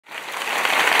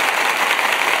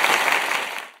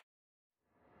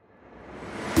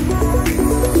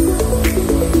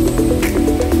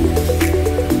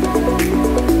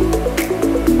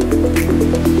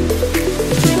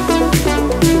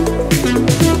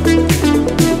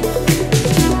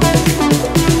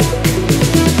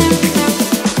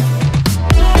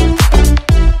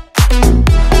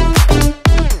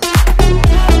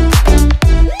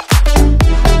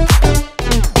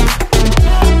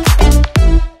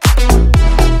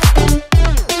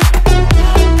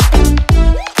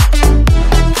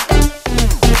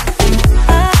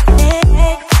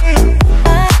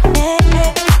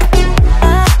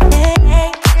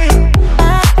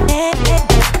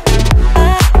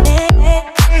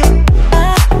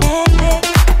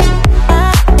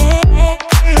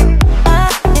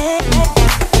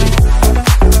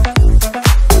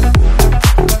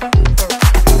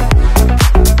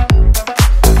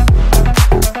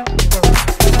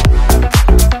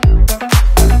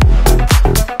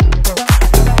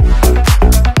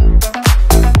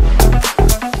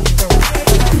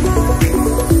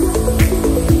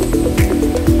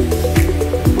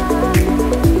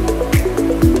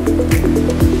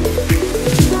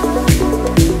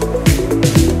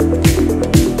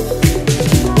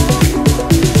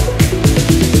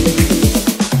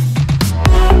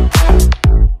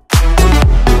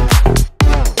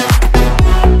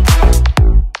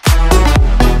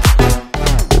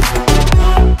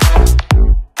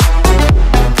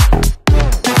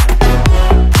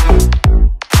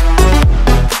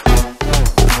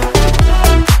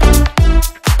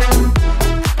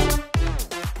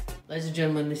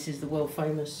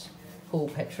Thomas, Paul,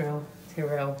 Petrel,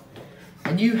 Tyrrell.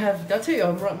 And you have, did I tell you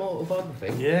I'm writing my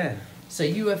autobiography? Yeah. So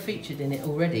you were featured in it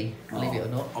already, believe it or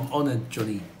not. I'm honoured,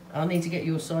 Johnny. I need to get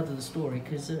your side of the story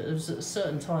because there was a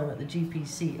certain time at the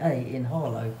GPCA in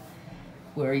Harlow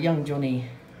where a young Johnny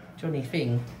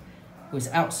Thing was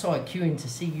outside queuing to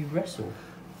see you wrestle.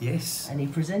 Yes. And he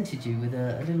presented you with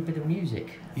a little bit of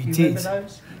music. You Do you did. remember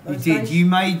those You did. days? You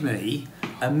made me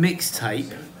a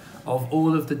mixtape of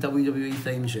all of the WWE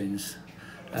theme tunes.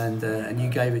 And you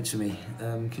gave it to me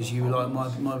because you were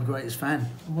like my greatest fan.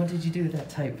 What did you do with that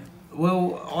tape?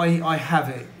 Well, I have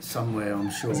it somewhere, I'm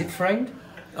sure. Is it framed?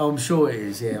 Oh, I'm sure it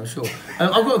is, yeah, I'm sure.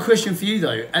 I've got a question for you,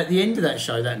 though. At the end of that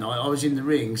show that night, I was in the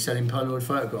ring selling Polaroid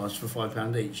photographs for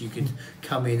 £5 each. You could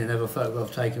come in and have a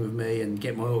photograph taken with me and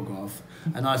get my autograph.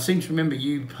 And I seem to remember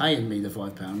you paying me the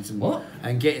 £5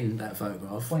 and getting that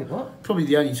photograph. Wait, what? Probably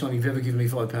the only time you've ever given me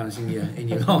 £5 in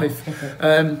your life.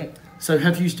 So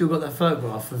have you still got that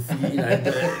photograph of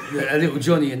a little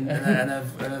Johnny and a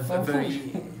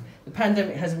very... The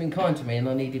pandemic hasn't been kind to me and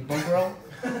I needed bog roll.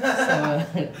 So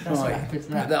that's what happened to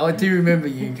that. I do remember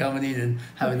you coming in and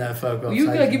having that photograph. Well, you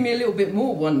were going to give me a little bit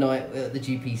more one night at the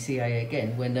GPCA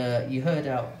again when you heard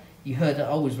that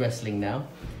I was wrestling now.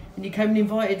 And you came and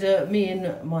invited me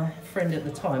and my friend at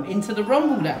the time into the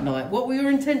Rumble that night. What were your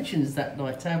intentions that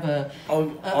night? To have a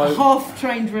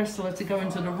half-trained wrestler to go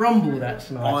into the Rumble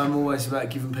that night? I'm always about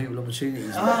giving people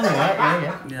opportunities. Oh, right,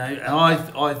 yeah. You know,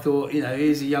 and I thought,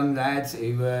 here's a young lad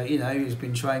who, who's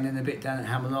been training a bit down at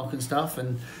Hammerlock and stuff,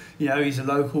 and he's a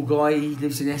local guy. He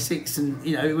lives in Essex, and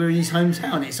we're in his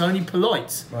hometown. It's only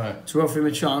polite to offer him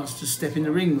a chance to step in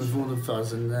the ring with all of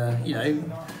us, and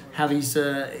have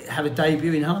a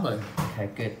debut in Harlow. Okay,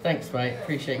 good. Thanks, mate.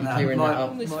 Appreciate you clearing that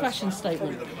up. This fashion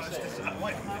statement.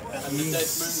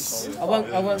 I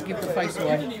won't give the face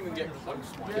away. Give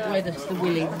away the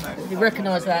willy. You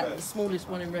recognise that? The smallest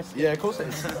one in wrestling. Yeah, of course it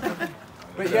is.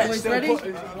 But yeah, it's still ready?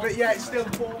 It's still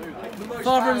the most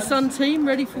Father and son team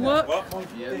ready for work?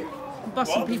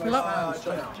 Busting people up.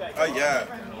 Oh yeah.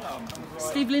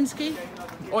 Steve Linsky.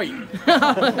 Oi.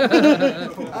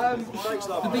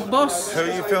 The big boss. Who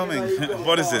are you filming?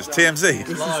 What is this? TMZ?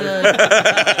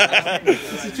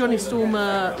 This is Johnny Storm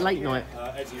late night.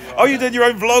 Oh, you're doing your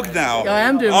own vlog now? Yeah, I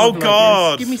am doing. Oh vlog,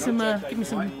 God! Yes. Give me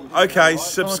some. Okay,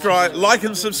 subscribe, like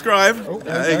and subscribe.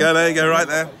 There you go, right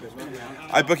there.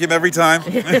 I book him every time.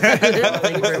 Thank you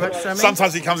very much, Sammy.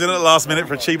 Sometimes he comes in at the last minute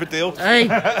for a cheaper deal. Hey.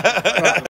 Right.